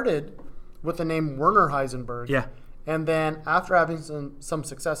started with the name Werner Heisenberg. Yeah. And then after having some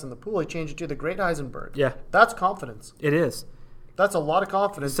success in the pool, he changed it to the Great Heisenberg. Yeah. That's confidence. It is. That's a lot of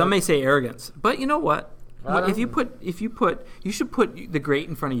confidence. Some may say arrogance. But you know what? You should put the Great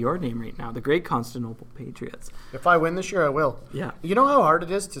in front of your name right now. The Great Constantinople Patriots. If I win this year, I will. Yeah. You know how hard it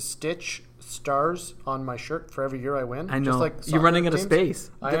is to stitch stars on my shirt for every year I win? I know. Just like you're running out of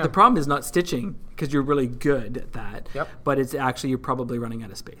space. The problem is not stitching, because you're really good at that. Yep. But it's actually you're probably running out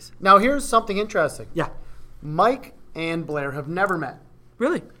of space. Now here's something interesting. Yeah. Mike and Blair have never met.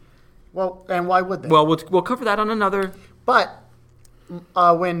 Really? Well, and why would they? Well, we'll cover that on another. But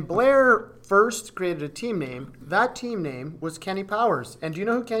when Blair first created a team name, that team name was Kenny Powers. And do you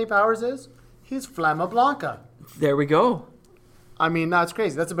know who Kenny Powers is? He's Flama Blanca. There we go. I mean, that's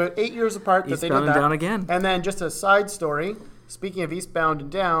crazy. That's about 8 years apart that they did that. Eastbound and Down again. And then just a side story. Speaking of Eastbound and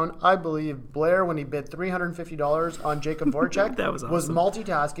Down, I believe Blair, when he bid $350 on Jacob Voracek, that was awesome. Was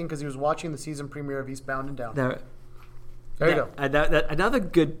multitasking because he was watching the season premiere of Eastbound and Down. There you go. Another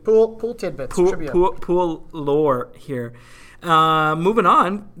good pool tidbits. Pool lore here. Moving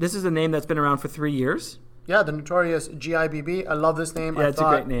on, this is a name that's been around for 3 years. Yeah, the notorious GIBB. I love this name. Yeah, it's a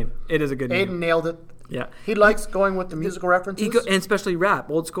great name. It is a good name. Aiden nailed it. Yeah, he likes going with the musical references, and especially rap,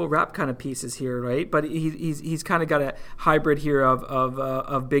 old school rap kind of pieces here, right? But he's kind of got a hybrid here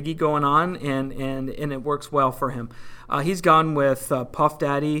of Biggie going on, and it works well for him. He's gone with Puff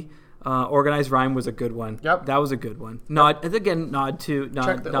Daddy. Organized Rhyme was a good one. Yep, that was a good one. Nod to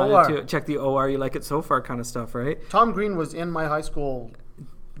check the OR. You like it so far, kind of stuff, right? Tom Green was in my high school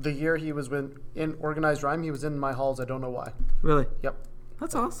the year he was in Organized Rhyme. He was in my halls. I don't know why. Really? Yep.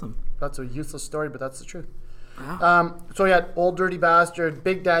 That's awesome. That's a useless story, but that's the truth. Wow. So he had Old Dirty Bastard,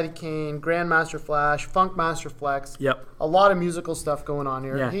 Big Daddy Kane, Grandmaster Flash, Funk Master Flex. Yep. A lot of musical stuff going on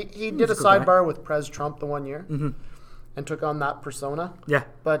here. Yeah. He did a Musical guy. sidebar with Prez Trump the one year and took on that persona. Yeah.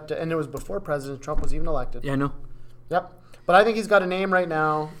 But and it was before President Trump was even elected. Yeah, I know. Yep. But I think he's got a name right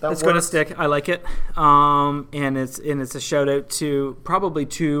now that It's going to works. stick. I like it. And it's a shout out to probably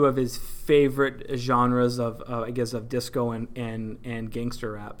two of his favorite genres of I guess of disco and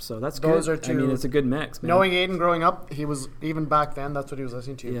gangster rap. So that's good. Those are two. I mean, it's a good mix, man. Knowing Aiden growing up, he was even back then. That's what he was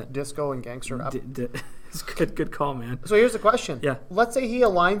listening to: Yeah. disco and gangster rap. It's good call, man. So here's the question: Yeah. Let's say he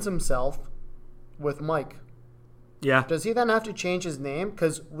aligns himself with Mike. Yeah. Does he then have to change his name?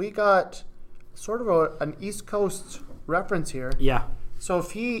 Because we got sort of an East Coast reference here. Yeah. So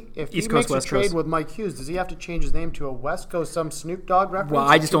if he East Coast, makes a West trade Coast. with Mike Hughes, does he have to change his name to a West Coast, some Snoop Dogg reference? Well,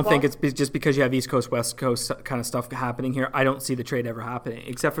 I just don't think Tupac? it's just because you have East Coast, West Coast kind of stuff happening here. I don't see the trade ever happening,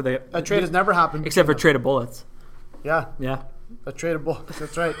 except for A trade has never happened. except for between trade of bullets. them. Yeah, Yeah. a trade of bullets.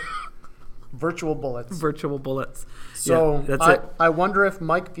 That's right. Virtual bullets. Virtual bullets. So yeah, that's it. I wonder if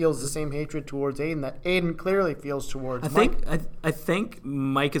Mike feels the same hatred towards Aiden that Aiden clearly feels towards Mike. I think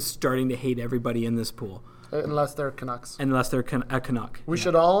Mike is starting to hate everybody in this pool, Unless they're Canucks. unless they're a Canuck. We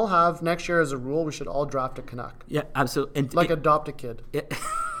should all have, next year as a rule, we should all draft a Canuck. Yeah, absolutely. And Like adopt a kid. it's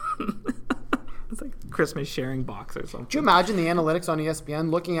like Christmas sharing box or something. Do you imagine the analytics on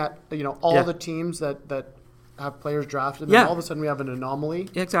ESPN looking at all Yeah. the teams that have players drafted, and Yeah. then all of a sudden we have an anomaly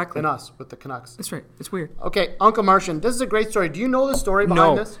Yeah, exactly. in us with the Canucks. That's right. It's weird. Okay, Uncle Martian, this is a great story. Do you know the story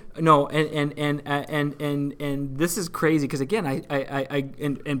behind this? No, and this is crazy because again, I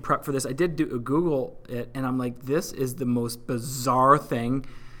in prep for this, I did Google it, and I'm like, this is the most bizarre thing.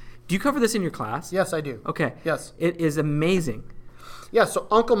 Do you cover this in your class? Yes, I do. Okay. Yes. It is amazing. Yeah, so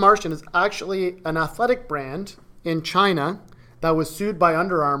Uncle Martian is actually an athletic brand in China that was sued by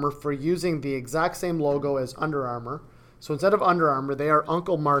Under Armour for using the exact same logo as Under Armour. So instead of Under Armour, they are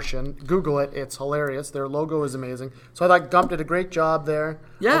Uncle Martian. Google it. It's hilarious. Their logo is amazing. So I thought Gump did a great job there.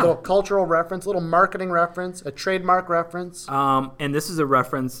 Yeah. A little cultural reference, a little marketing reference, a trademark reference. And this is a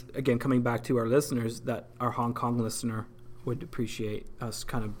reference, again, coming back to our listeners, that our Hong Kong listener would appreciate us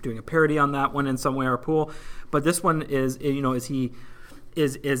kind of doing a parody on that one in some way, our pool. But this one is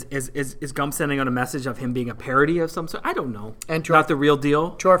Gump sending out a message of him being a parody of some sort? I don't know. And to not our- the real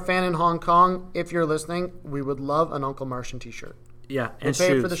deal. To our fan in Hong Kong, if you're listening, we would love an Uncle Martian t-shirt. Yeah, We'll and pay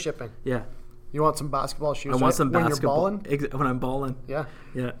shoes. it for the shipping. Yeah, You want some basketball shoes? I want right? some when basketball. You're balling? When I'm balling. Yeah.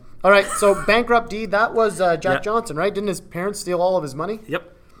 Yeah. All right, so Bankrupt D, that was Jack Yeah. Johnson, right? Didn't his parents steal all of his money?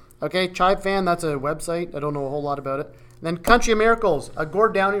 Yep. Okay, Chive Fan, that's a website. I don't know a whole lot about it. And then Country of Miracles, a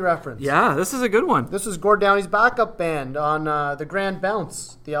Gord Downey reference. Yeah, this is a good one. This was Gord Downey's backup band on the Grand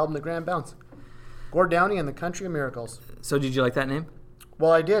Bounce, the album The Grand Bounce. Gord Downey and the Country of Miracles. So did you like that name?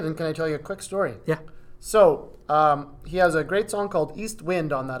 Well, I did, and can I tell you a quick story? Yeah. So, he has a great song called East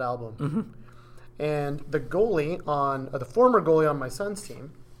Wind on that album. Mm-hmm. And the goalie the former goalie on my son's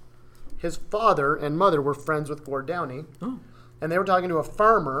team, his father and mother were friends with Gord Downey. Oh. And they were talking to a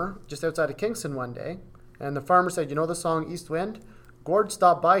farmer just outside of Kingston one day. And the farmer said, you know the song East Wind? Gord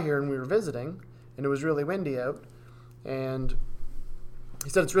stopped by here and we were visiting, and it was really windy out. And he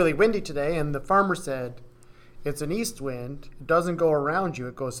said, it's really windy today. And the farmer said, it's an east wind. It doesn't go around you,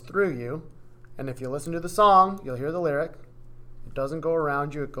 it goes through you. And if you listen to the song, you'll hear the lyric. It doesn't go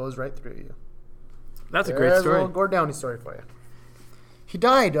around you, it goes right through you. That's a great There's story. a little Gord Downey story for you. He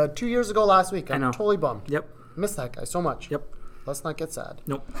died 2 years ago last week. I'm know. totally bummed. Yep. Miss that guy so much. Yep. Let's not get sad.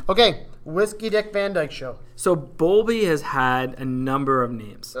 Nope. Okay, Whiskey Dick Van Dyke Show. So Bowlby has had a number of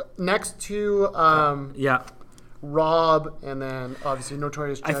names. Next to Yeah. Rob, and then obviously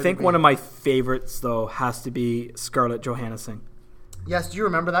Notorious I Charity think Bean. one of my favorites, though, has to be Scarlett Johansson. Yes, do you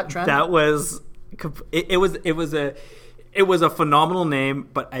remember that trend? That was it was a phenomenal name,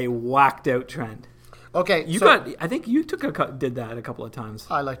 but a whacked out trend. Okay, I think you did that a couple of times.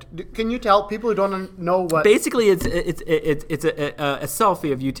 I liked. Can you tell people who don't know what? Basically, it's a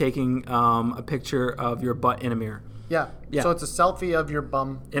selfie of you taking a picture of your butt in a mirror. Yeah. Yeah. So it's a selfie of your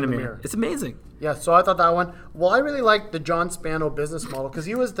bum In a mirror. It's amazing. Yeah, so I thought that one. Well, I really liked the John Spano business model because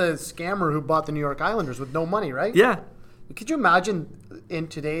he was the scammer who bought the New York Islanders with no money, right? Yeah. Could you imagine in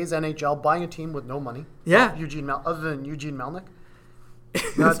today's NHL buying a team with no money? Yeah. Other than Eugene Melnick.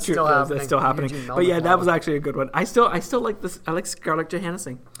 That's true. still happening. That's still happening. Eugene But yeah, Melnick that model. was actually a good one. I still like this. I like Scarlett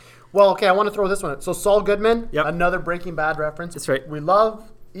Johansson. Well, okay, I want to throw this one. So Saul Goodman, Yep. another Breaking Bad reference. That's right. We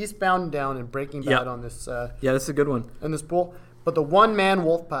love Eastbound and Down and Breaking Bad Yep. on this Yeah, this is a good one. in this pool. But the one-man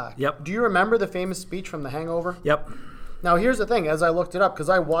wolf pack. Yep. Do you remember the famous speech from The Hangover? Yep. Now, here's the thing. As I looked it up, because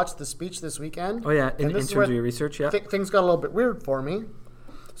I watched the speech this weekend. Oh yeah, in and this is terms where of your research, yeah. things got a little bit weird for me.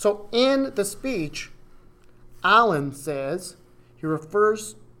 So in the speech, Alan says he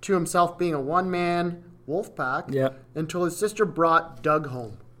refers to himself being a one-man wolf pack until his sister brought Doug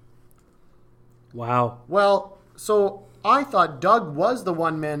home. Wow. Well, so I thought Doug was the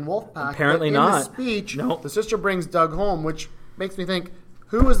one-man wolf pack. Apparently but not. In the speech, the sister brings Doug home, which makes me think,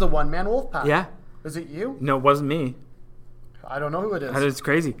 who is the one-man wolf pack? Yeah. Is it you? No, it wasn't me. I don't know who it is. It's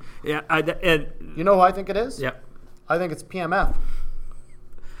crazy. Yeah. You know who I think it is? Yeah. I think it's PMF.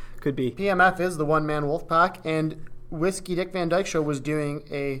 Could be. PMF is the one-man wolf pack, and Whiskey Dick Van Dyke Show was doing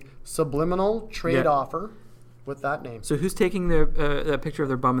a subliminal trade offer with that name. So who's taking the picture of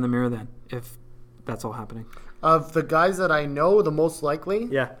their bum in the mirror then, if that's all happening? Of the guys that I know, the most likely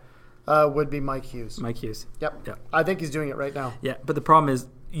would be Mike Hughes. Mike Hughes. Yep. I think he's doing it right now. Yeah, but the problem is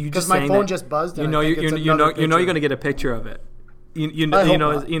because my phone just buzzed. You know, you're going to get a picture of it. You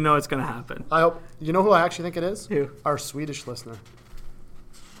know it's going to happen. I hope. You know who I actually think it is? Who? Our Swedish listener.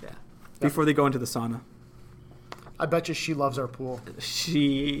 Yeah. Before they go into the sauna. I bet you she loves our pool.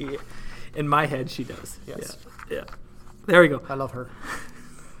 In my head, she does. Yes. Yeah. There we go. I love her.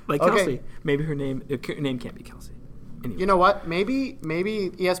 Like Kelsey. Maybe her name can't be Kelsey. Anyway. You know what? Maybe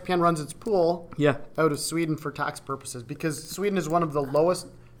ESPN runs its pool out of Sweden for tax purposes because Sweden is one of the lowest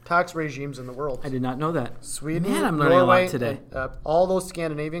tax regimes in the world. I did not know that. Sweden, Man, I'm learning Norway, a lot today. And, all those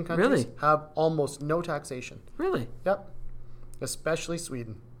Scandinavian countries have almost no taxation. Really? Yep. Especially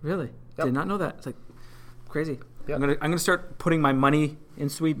Sweden. Really? Yep. Did not know that. It's like crazy. Yep. I'm gonna start putting my money in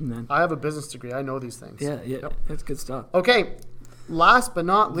Sweden then. I have a business degree. I know these things. Yeah. Yep. That's good stuff. Okay. Last but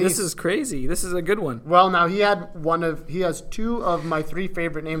not least. This is crazy. This is a good one. Well, now he has two of my three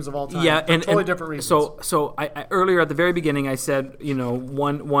favorite names of all time. Yeah, for totally different reasons. So I earlier at the very beginning I said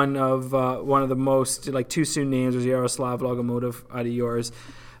one of the most like too soon names was Yaroslav Lokomotiv out of yours.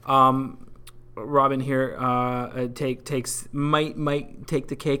 Robin here might take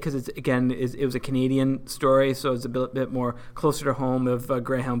the cake because it was a Canadian story, so it's a bit more closer to home of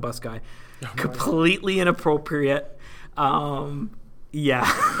Greyhound Bus Guy. Completely inappropriate.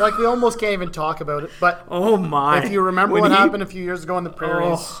 Yeah. Like we almost can't even talk about it. But oh my! If you remember what happened a few years ago on the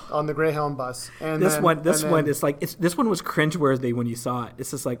prairies on the Greyhound bus, and this one is like this one was cringeworthy when you saw it.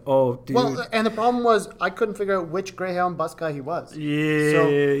 It's just like, oh, dude. Well, and the problem was I couldn't figure out which Greyhound bus guy he was. Yeah. So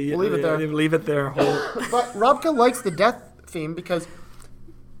we'll leave it there. Leave it there. But Robka likes the death theme because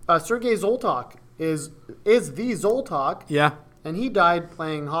Sergei Zoltok is the Zoltok. Yeah. And he died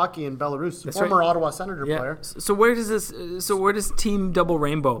playing hockey in Belarus. That's former right. Ottawa Senator player. So where does Team Double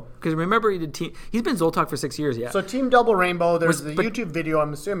Rainbow? Because remember he's been Zoltok for 6 years. Yeah. So Team Double Rainbow. There's the YouTube video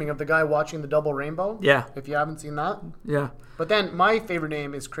I'm assuming of the guy watching the Double Rainbow. Yeah. If you haven't seen that. Yeah. But then my favorite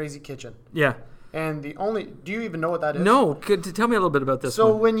name is Crazy Kitchen. Yeah. And do you even know what that is? No. Tell me a little bit about this.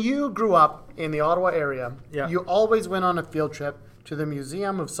 So when you grew up in the Ottawa area, yeah. you always went on a field trip to the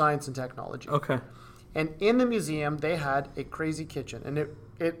Museum of Science and Technology. Okay. And in the museum, they had a crazy kitchen. And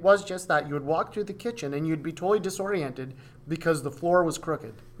it was just that. You would walk through the kitchen and you'd be totally disoriented because the floor was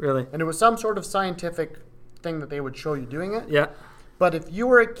crooked. Really? And it was some sort of scientific thing that they would show you doing it. Yeah. But if you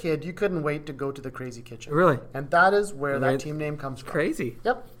were a kid, you couldn't wait to go to the crazy kitchen. Really? And that is where that team name comes from. Crazy.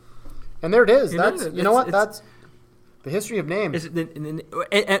 Yep. And there it is. That's the history of names.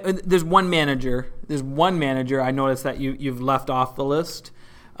 There's one manager. I noticed that you've left off the list.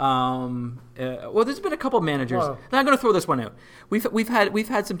 Well, there's been a couple of managers. Whoa. I'm going to throw this one out. We've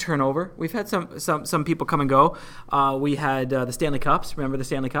had some turnover. We've had some people come and go. We had the Stanley Cups. Remember the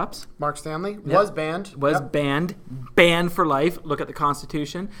Stanley Cups? Mark Stanley was banned. Banned for life. Look at the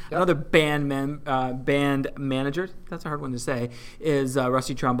Constitution. Yep. Another banned manager. That's a hard one to say. Is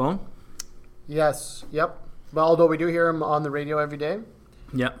Rusty Trombone. Yes. Yep. Well, although we do hear him on the radio every day.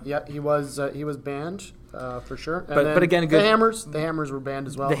 Yep. Yeah. He was banned. For sure. And but again, the Hammers were banned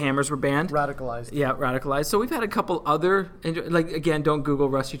as well. The Hammers were banned. Radicalized. Yeah, radicalized. So we've had a couple other, again, don't Google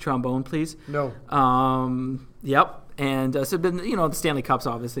Rusty Trombone, please. No. Yep. And so the Stanley Cups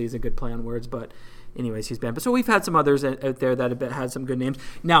obviously is a good play on words, but anyways, he's banned. But so we've had some others out there that have had some good names.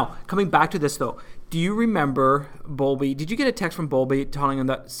 Now, coming back to this though, do you remember Bowlby? Did you get a text from Bowlby telling him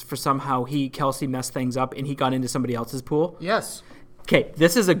that for somehow Kelsey messed things up and he got into somebody else's pool? Yes. Okay,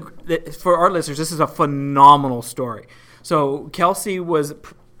 for our listeners, this is a phenomenal story. So Kelsey was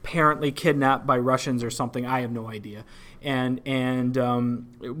apparently kidnapped by Russians or something. I have no idea. And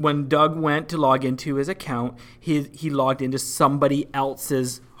when Doug went to log into his account, he logged into somebody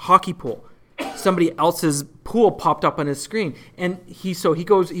else's hockey pool. Somebody else's pool popped up on his screen, and he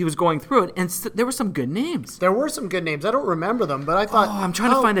was going through it, and there were some good names. There were some good names. I don't remember them, but I thought, I'm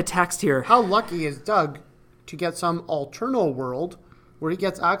trying to find a text here. How lucky is Doug to get some alterno world where he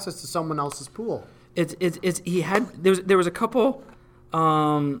gets access to someone else's pool? There was a couple.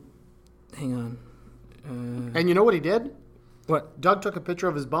 Hang on, And you know what he did? What? Doug took a picture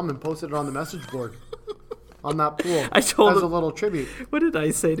of his bum and posted it on the message board on that pool. I told as him, a little tribute. What did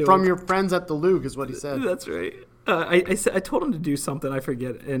I say to him? From your friends at the Loog is what he said. That's right. I told him to do something. I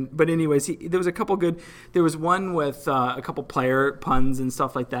forget. But anyways, there was a couple good. There was one with a couple player puns and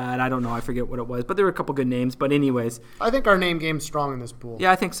stuff like that. I don't know. I forget what it was. But there were a couple good names. But anyways, I think our name game's strong in this pool.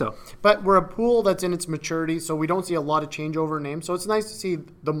 Yeah, I think so. But we're a pool that's in its maturity, so we don't see a lot of changeover in names. So it's nice to see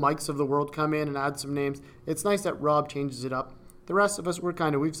the Mikes of the world come in and add some names. It's nice that Rob changes it up. The rest of us,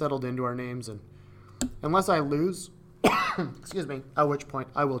 we've settled into our names, and unless I lose, excuse me, at which point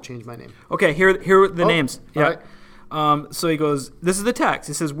I will change my name. Okay, here are the names. Yeah. Right. So he goes, this is the text.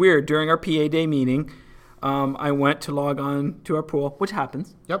 It says, weird, during our PA day meeting, I went to log on to our pool, which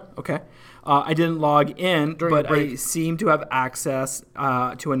happens. Yep. Okay. I didn't log in, During but the break. I seem to have access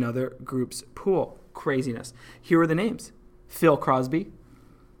to another group's pool. Craziness. Here are the names. Phil Crosby.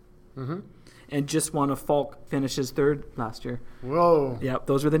 Mm-hmm. And just one of Falk finishes third last year. Whoa. Yep,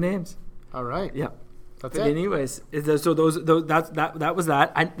 those were the names. All right. Yep. That's But it. anyways, so that was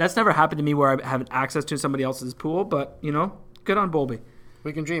that. That's never happened to me where I have access to somebody else's pool, but good on Bowlby.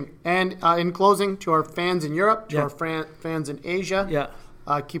 We can dream. And in closing, to our fans in Europe, to Yeah. our fans in Asia,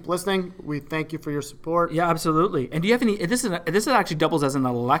 keep listening. We thank you for your support. Yeah, absolutely. And do you have any? This actually doubles as an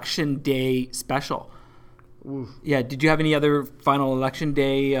election day special. Oof. Yeah. Did you have any other final election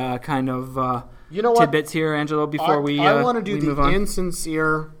day kind of You know what? tidbits here, Angelo? Before I want to do move the on?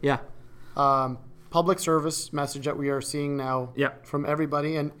 insincere Yeah. public service message that we are seeing now Yeah. from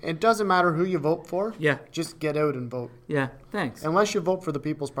everybody. And it doesn't matter who you vote for. Yeah. Just get out and vote. Yeah. Thanks. Unless you vote for the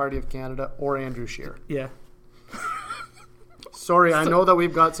People's Party of Canada or Andrew Scheer. Yeah. Sorry, I know that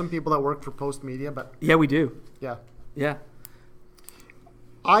we've got some people that work for Post Media, but Yeah, we do. yeah. Yeah.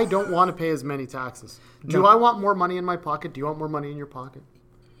 I don't want to pay as many taxes. Do No. I want more money in my pocket? Do you want more money in your pocket?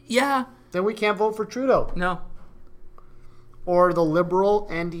 Yeah. Then we can't vote for Trudeau No. or the Liberal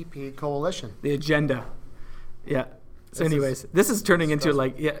NDP coalition. The agenda. Yeah. So This anyways, this is turning into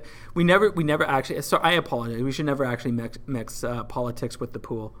disgusting. we never actually, so I apologize. We should never actually mix politics with the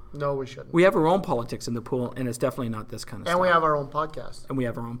pool. No, we shouldn't. We have our own politics in the pool, and it's definitely not this kind of stuff. And we have our own podcast, And we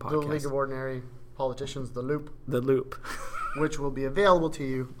have our own The League podcast, of Ordinary Politicians, The Loop, The Loop. which will be available to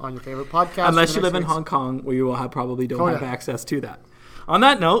you on your favorite podcast. Unless for you the live in next weeks. Hong Kong, where you will probably don't Oh, have yeah. access to that. On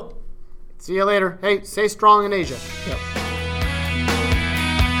that note, See you later. Hey, stay strong in Asia. yep.